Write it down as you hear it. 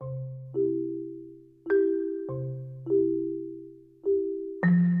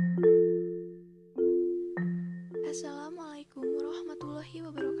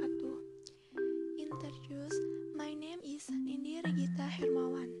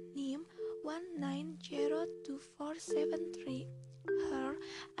2473. Here,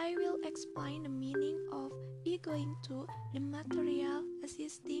 I will explain the meaning of be going to the material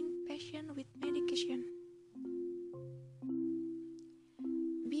assisting patient with medication.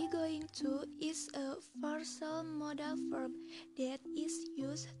 Be going to is a phrasal modal verb that is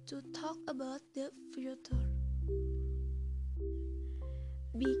used to talk about the future.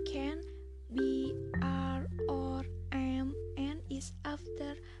 Be can be, are, or am, and is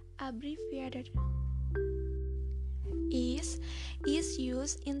after abbreviated. Is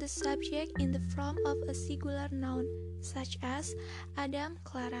used in the subject in the form of a singular noun, such as Adam,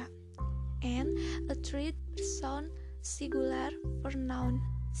 Clara, and a third person singular pronoun,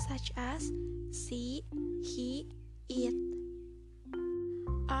 such as she, he, it.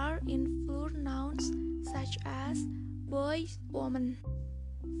 Are in plural nouns, such as boy, woman.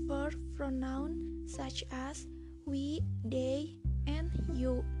 Verb pronoun, such as we, they, and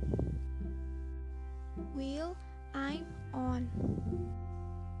you. Will, I'm, on.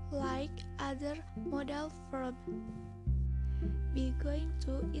 Like other modal verb, be going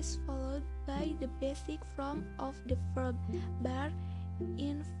to is followed by the basic form of the verb, bar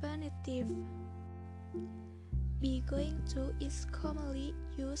infinitive. Be going to is commonly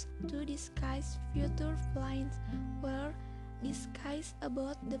used to disguise future plans where disguise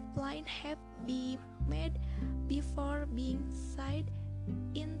about the plan have been made before being said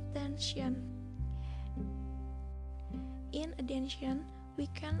intention. In addition, we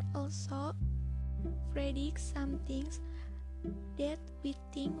can also predict some things that we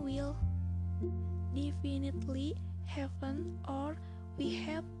think will definitely happen or we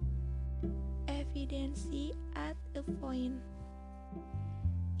have evidence at a point.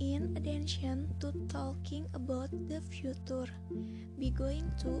 In addition to talking about the future, be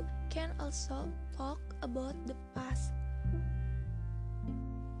going to can also talk about the past,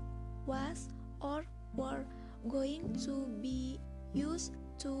 was or were going to be used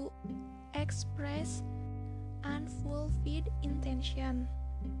to express unfulfilled intention.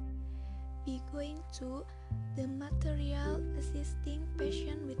 Be going to the material assisting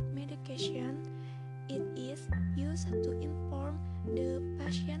patient with medication. It is used to inform the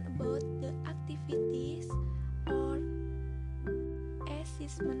patient about the activities or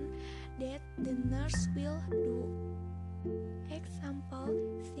assessment that the nurse will do. Example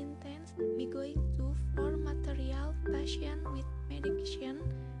sentence be going to for material patient with medication.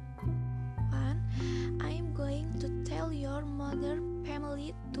 1. I am going to tell your mother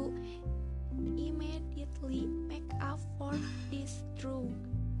family to immediately make up for this drug.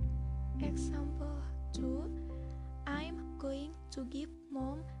 Example 2. I'm going to give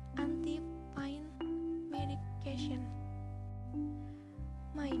mom anti-pain medication.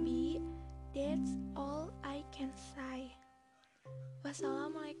 Maybe that's all I can say.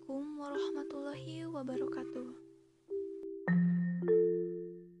 Wassalamualaikum warahmatullahi wabarakatuh.